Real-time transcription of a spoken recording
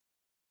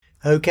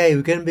Okay,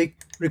 we're going to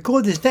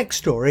record this next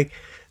story.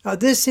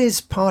 This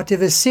is part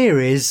of a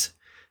series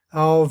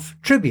of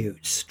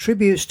tributes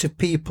to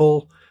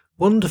people,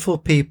 wonderful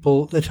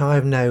people that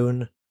I've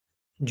known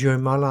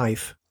during my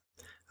life.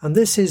 And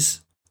this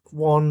is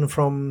one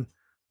from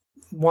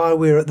while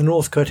we were at the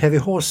Northcote Heavy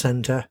Horse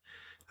Centre,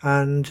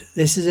 and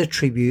this is a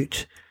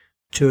tribute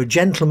to a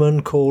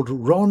gentleman called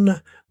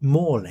Ron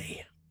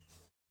Morley.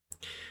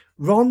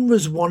 Ron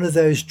was one of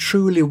those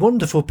truly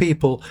wonderful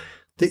people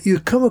that you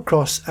come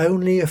across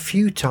only a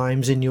few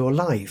times in your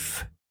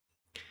life.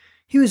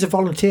 He was a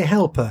volunteer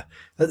helper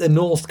at the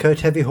Northcote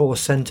Heavy Horse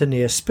Centre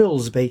near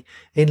Spilsby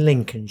in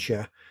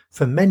Lincolnshire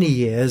for many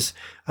years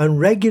and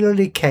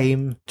regularly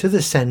came to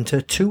the centre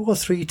 2 or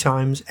 3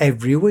 times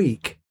every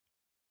week.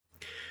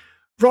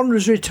 Ron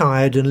was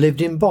retired and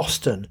lived in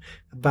Boston,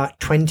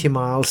 about 20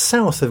 miles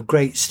south of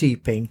Great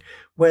Steeping,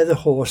 where the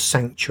Horse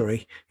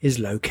Sanctuary is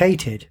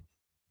located.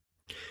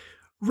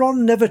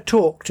 Ron never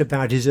talked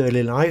about his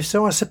early life,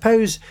 so I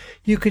suppose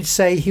you could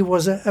say he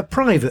was a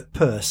private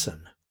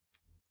person.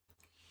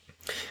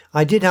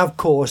 I did have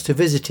cause to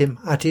visit him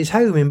at his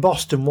home in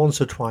Boston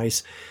once or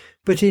twice,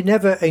 but he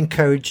never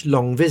encouraged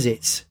long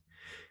visits.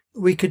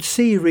 We could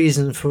see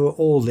reason for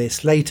all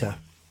this later.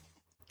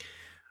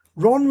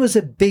 Ron was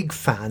a big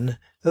fan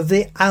of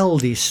the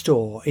Aldi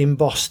store in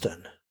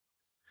Boston,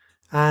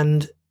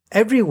 and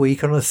every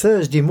week on a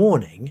Thursday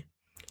morning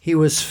he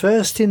was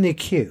first in the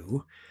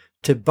queue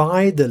to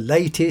buy the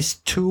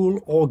latest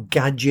tool or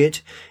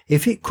gadget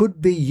if it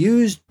could be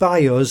used by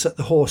us at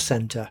the horse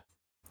centre,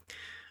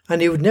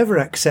 and he would never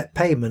accept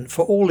payment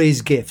for all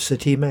these gifts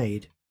that he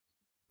made.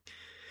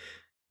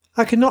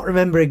 I cannot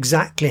remember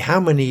exactly how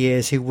many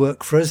years he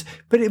worked for us,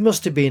 but it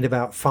must have been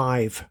about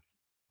 5.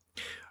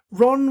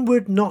 Ron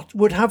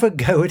would have a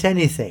go at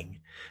anything.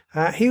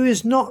 He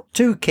was not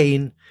too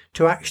keen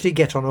to actually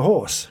get on a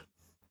horse.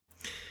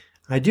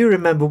 I do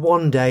remember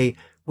one day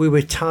we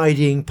were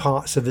tidying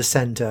parts of the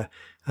centre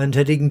and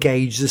had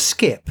engaged the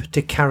skip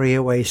to carry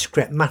away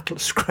scrap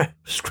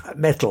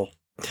metal.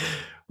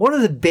 One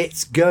of the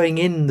bits going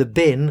in the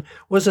bin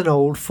was an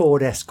old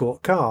Ford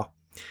Escort car,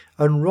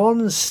 and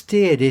Ron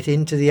steered it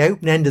into the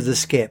open end of the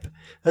skip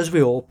as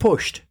we all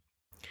pushed.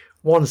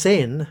 Once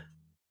in,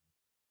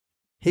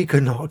 he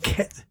could not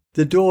get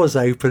the doors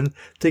open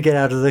to get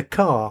out of the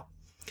car,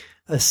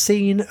 a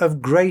scene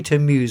of great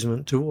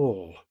amusement to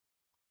all.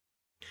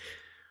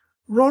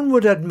 Ron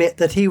would admit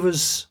that he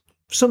was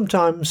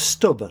sometimes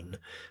stubborn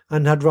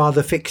and had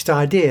rather fixed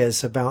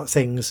ideas about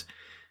things,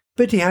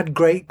 but he had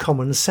great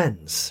common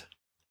sense.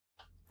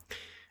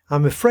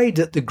 I'm afraid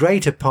that the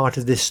greater part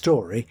of this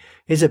story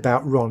is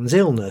about Ron's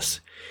illness,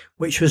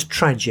 which was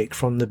tragic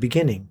from the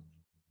beginning.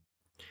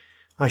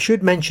 I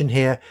should mention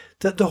here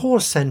that the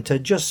horse centre,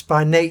 just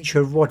by nature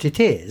of what it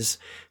is,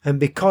 and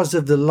because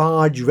of the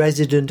large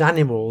resident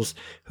animals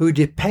who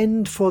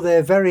depend for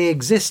their very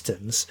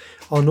existence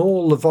on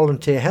all the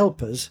volunteer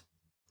helpers,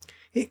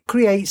 it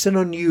creates an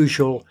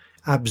unusual,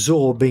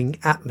 absorbing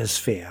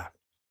atmosphere.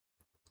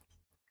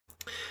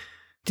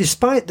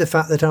 Despite the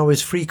fact that I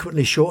was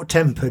frequently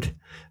short-tempered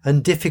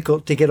and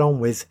difficult to get on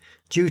with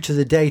due to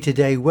the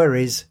day-to-day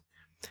worries,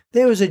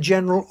 there was a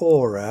general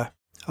aura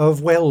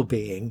of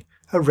well-being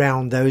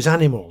around those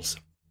animals.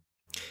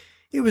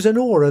 It was an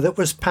aura that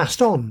was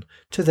passed on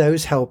to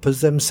those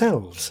helpers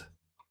themselves.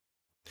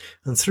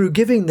 And through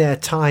giving their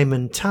time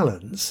and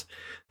talents,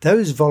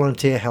 those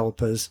volunteer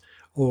helpers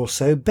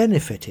also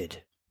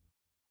benefited.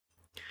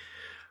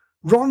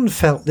 Ron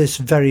felt this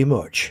very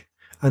much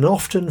and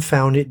often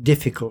found it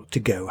difficult to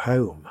go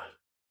home.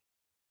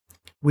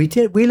 We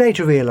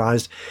later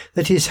realised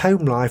that his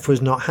home life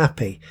was not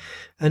happy,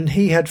 and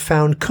he had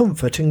found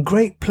comfort and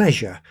great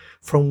pleasure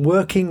from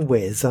working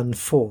with and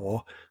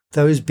for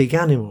those big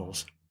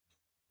animals.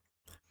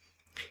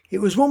 It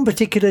was one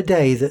particular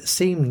day that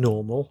seemed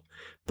normal,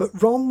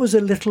 but Ron was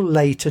a little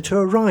later to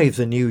arrive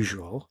than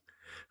usual,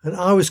 and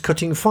I was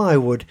cutting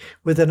firewood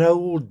with an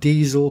old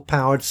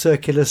diesel-powered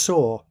circular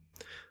saw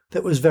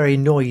that was very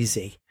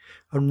noisy,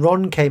 and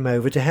Ron came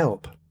over to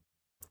help.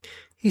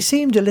 He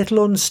seemed a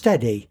little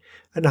unsteady,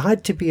 and I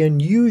had to be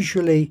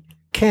unusually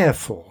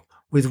careful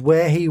with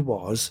where he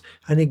was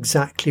and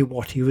exactly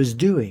what he was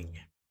doing.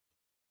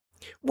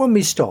 When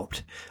we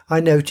stopped, I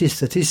noticed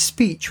that his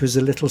speech was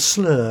a little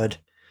slurred.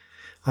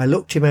 I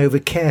looked him over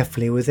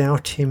carefully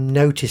without him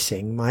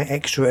noticing my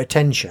extra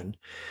attention,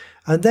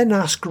 and then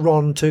asked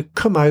Ron to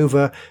come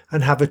over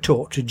and have a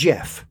talk to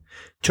Jeff,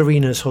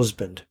 Tarina's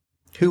husband,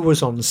 who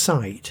was on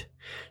site.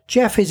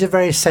 Jeff is a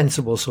very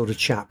sensible sort of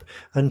chap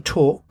and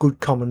talked good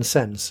common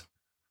sense.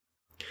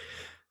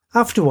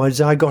 Afterwards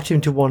I got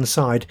him to one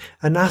side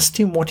and asked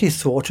him what he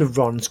thought of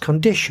Ron's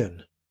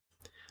condition.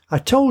 I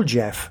told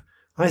Jeff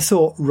I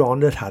thought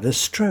Ron had had a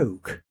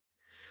stroke,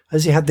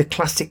 as he had the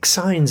classic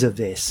signs of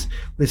this,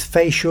 with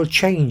facial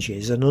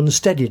changes and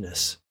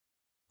unsteadiness.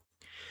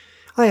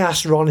 I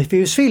asked Ron if he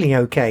was feeling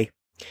okay,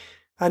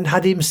 and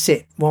had him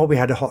sit while we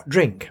had a hot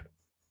drink.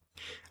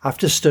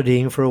 After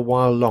studying for a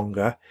while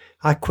longer,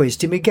 I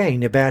quizzed him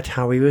again about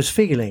how he was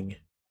feeling.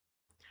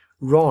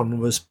 Ron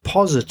was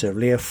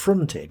positively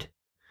affronted.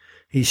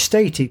 He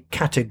stated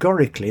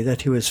categorically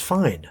that he was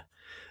fine,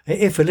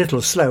 if a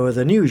little slower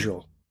than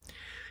usual.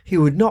 He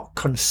would not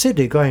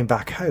consider going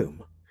back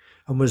home,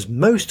 and was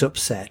most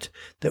upset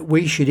that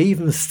we should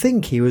even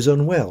think he was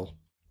unwell.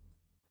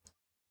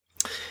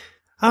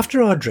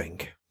 After our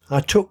drink,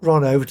 I took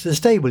Ron over to the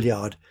stable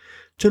yard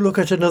to look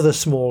at another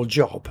small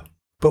job,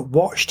 but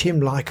watched him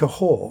like a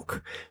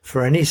hawk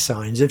for any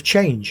signs of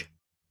change.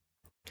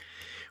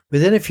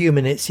 Within a few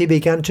minutes he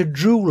began to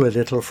drool a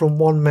little from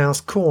one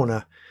mouth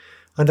corner,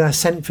 and I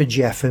sent for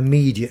Jeff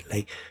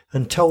immediately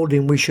and told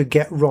him we should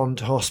get Ron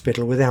to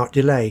hospital without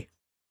delay.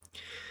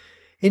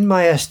 In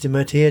my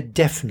estimate, he had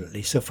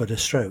definitely suffered a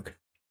stroke.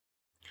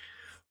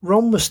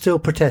 Ron was still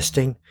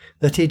protesting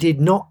that he did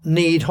not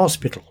need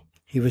hospital.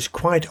 He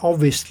quite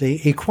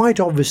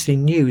obviously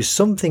knew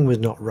something was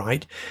not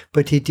right,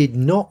 but he did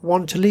not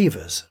want to leave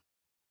us.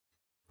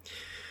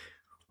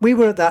 We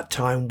were at that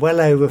time well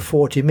over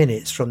 40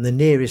 minutes from the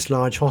nearest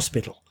large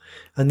hospital,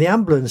 and the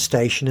ambulance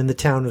station in the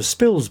town of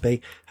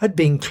Spilsby had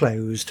been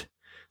closed,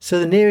 so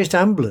the nearest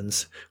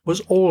ambulance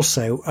was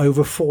also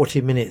over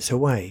 40 minutes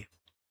away.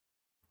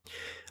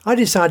 I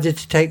decided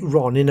to take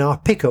Ron in our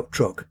pickup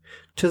truck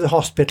to the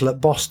hospital at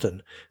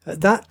Boston.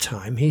 At that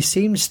time he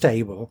seemed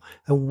stable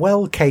and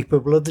well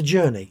capable of the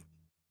journey.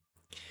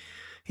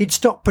 He'd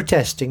stopped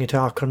protesting at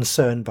our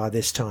concern by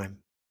this time.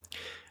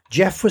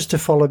 Jeff was to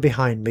follow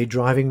behind me,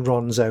 driving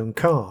Ron's own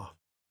car.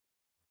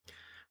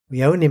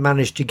 We only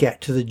managed to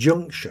get to the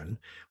junction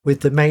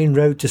with the main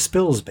road to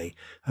Spilsby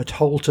at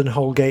Holt and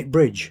Holgate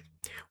Bridge,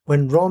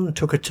 when Ron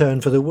took a turn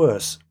for the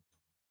worse.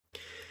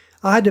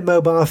 I had a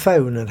mobile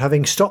phone and,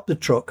 having stopped the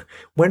truck,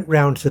 went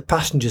round to the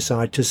passenger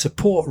side to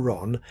support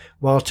Ron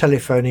while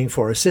telephoning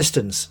for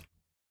assistance.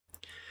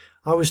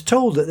 I was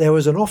told that there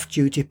was an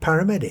off-duty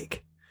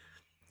paramedic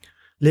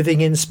living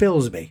in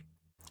Spilsby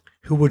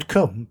who would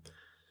come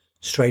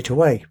straight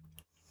away,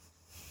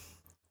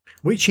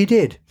 which he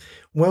did,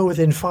 well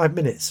within 5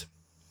 minutes.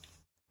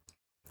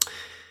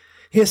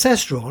 He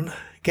assessed Ron,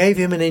 gave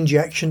him an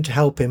injection to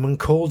help him, and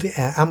called the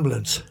air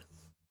ambulance.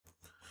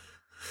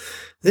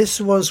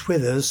 This was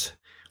with us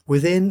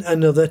within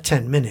another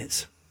 10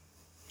 minutes.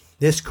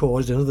 This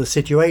caused another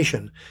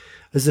situation,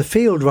 as the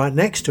field right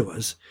next to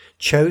us,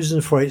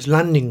 chosen for its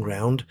landing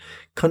ground,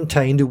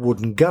 contained a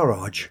wooden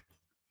garage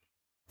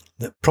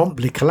that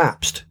promptly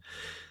collapsed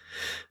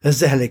as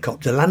the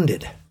helicopter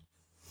landed.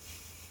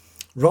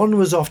 Ron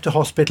was off to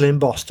hospital in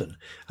Boston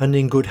and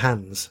in good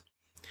hands.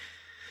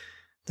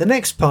 The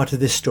next part of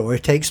this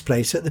story takes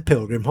place at the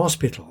Pilgrim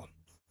Hospital.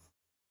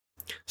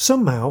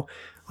 Somehow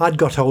I'd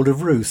got hold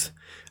of Ruth,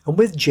 and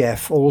with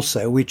Jeff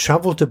also we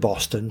travelled to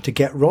Boston to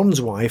get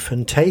Ron's wife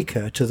and take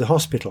her to the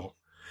hospital.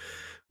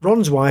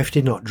 Ron's wife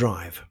did not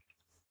drive.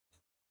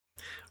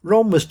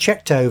 Ron was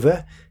checked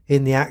over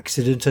in the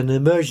accident and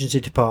emergency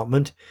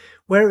department,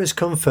 where it was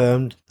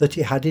confirmed that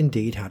he had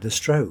indeed had a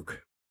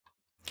stroke.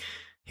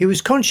 He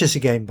was conscious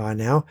again by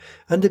now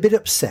and a bit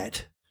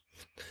upset,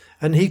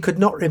 and he could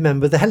not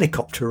remember the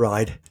helicopter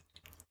ride.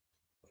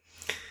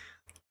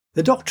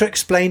 The doctor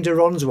explained to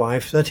Ron's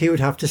wife that he would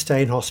have to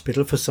stay in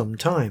hospital for some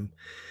time,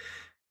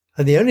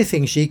 and the only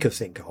thing she could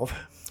think of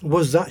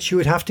was that she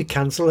would have to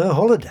cancel her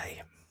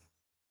holiday.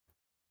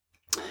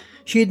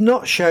 She did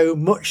not show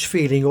much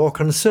feeling or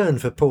concern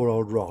for poor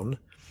old Ron,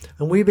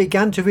 and we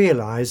began to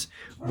realise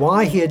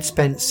why he had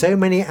spent so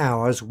many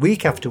hours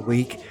week after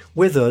week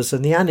with us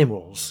and the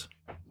animals.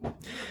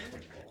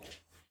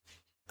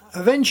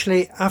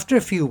 Eventually, after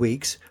a few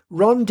weeks,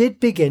 Ron did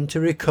begin to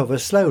recover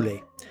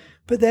slowly,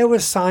 but there were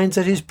signs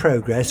that his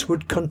progress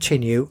would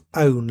continue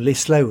only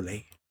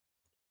slowly.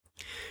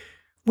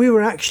 We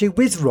were actually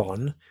with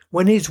Ron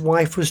when his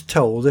wife was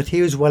told that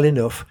he was well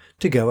enough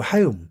to go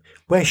home,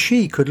 where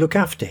she could look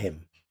after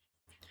him.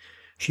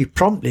 She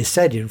promptly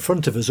said in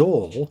front of us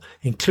all,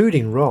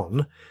 including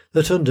Ron,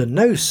 that under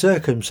no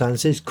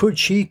circumstances could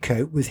she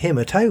cope with him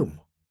at home.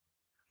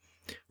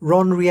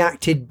 Ron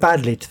reacted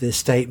badly to this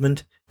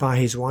statement by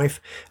his wife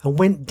and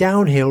went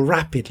downhill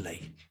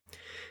rapidly.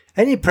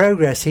 Any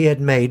progress he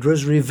had made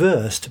was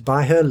reversed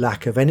by her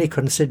lack of any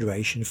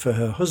consideration for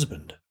her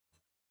husband.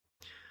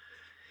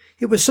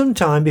 It was some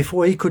time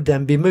before he could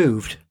then be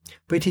moved,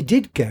 but he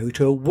did go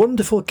to a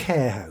wonderful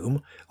care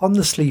home on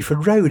the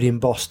Sleaford Road in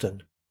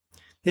Boston.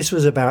 This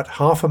was about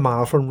half a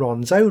mile from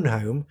Ron's own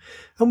home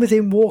and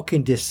within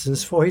walking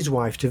distance for his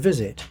wife to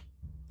visit.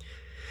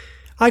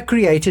 I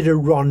created a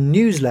Ron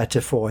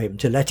newsletter for him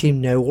to let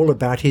him know all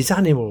about his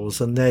animals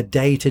and their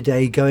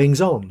day-to-day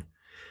goings-on.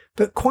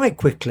 But quite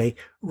quickly,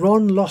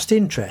 Ron lost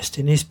interest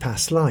in his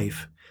past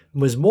life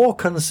and was more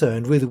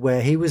concerned with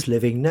where he was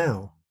living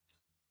now.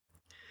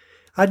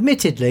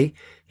 Admittedly,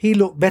 he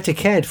looked better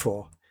cared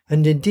for,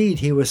 and indeed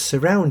he was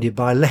surrounded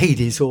by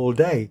ladies all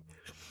day.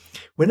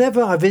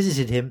 Whenever I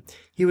visited him,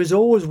 he was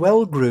always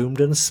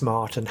well-groomed and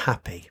smart and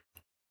happy.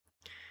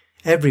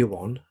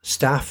 Everyone,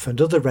 staff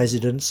and other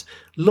residents,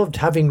 loved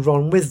having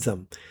Ron with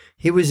them.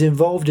 He was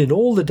involved in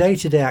all the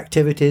day-to-day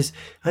activities,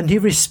 and he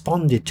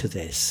responded to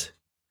this.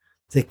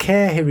 The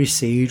care he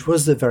received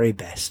was the very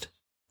best.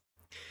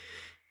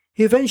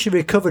 He eventually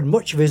recovered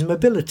much of his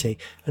mobility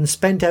and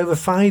spent over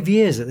 5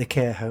 years at the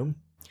care home.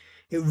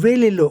 It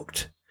really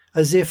looked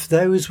as if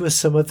those were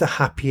some of the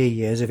happier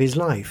years of his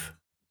life.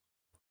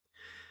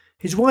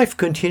 His wife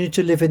continued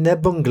to live in their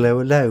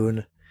bungalow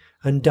alone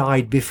and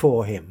died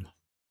before him.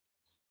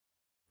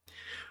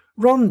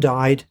 Ron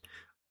died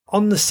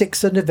on the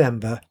 6th of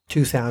November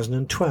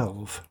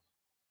 2012.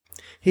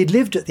 He'd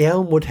lived at the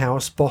Elmwood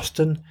House,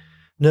 Boston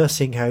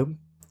nursing home.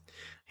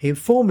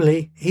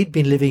 He'd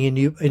been living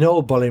in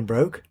Old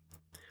Bolingbroke.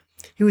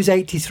 He was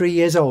 83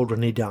 years old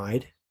when he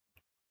died.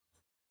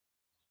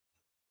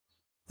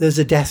 There's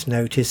a death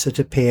notice that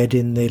appeared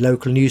in the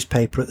local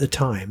newspaper at the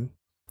time.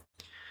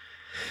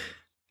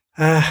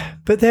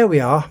 But there we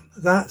are.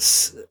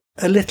 That's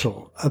a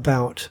little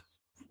about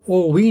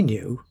all we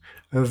knew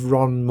of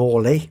Ron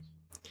Morley,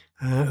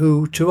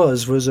 who to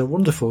us was a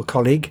wonderful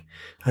colleague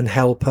and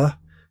helper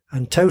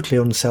and totally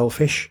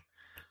unselfish,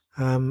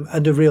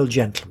 and a real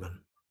gentleman.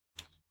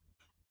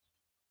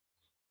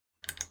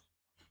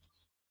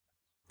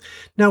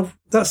 Now,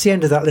 that's the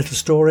end of that little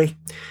story,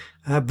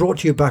 brought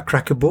to you by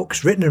Cracker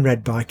Books, written and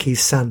read by Keith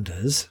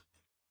Sanders.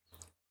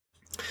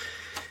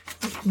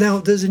 Now,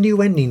 there's a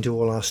new ending to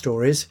all our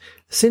stories.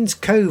 Since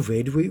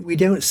COVID, we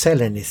don't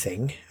sell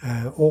anything.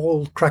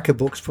 All Cracker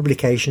Books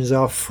publications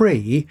are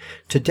free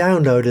to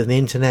download on the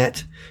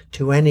internet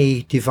to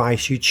any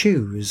device you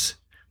choose.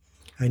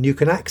 And you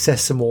can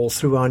access them all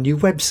through our new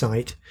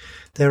website.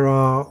 There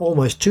are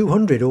almost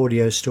 200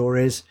 audio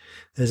stories,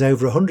 there's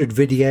over 100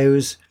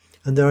 videos,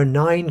 and there are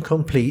 9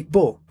 complete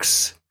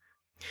books.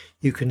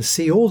 You can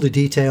see all the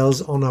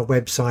details on our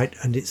website,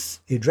 and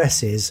its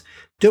address is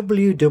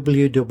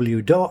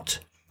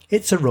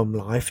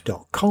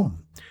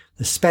www.itsarumlife.com.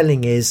 The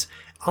spelling is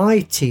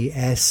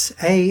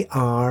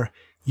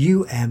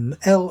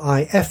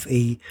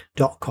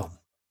itsarumlife.com.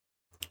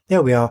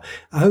 There we are.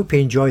 I hope you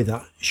enjoyed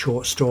that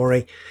short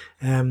story.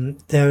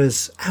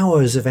 There's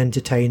hours of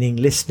entertaining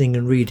listening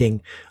and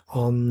reading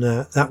on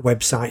that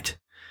website.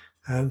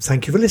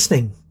 Thank you for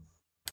listening.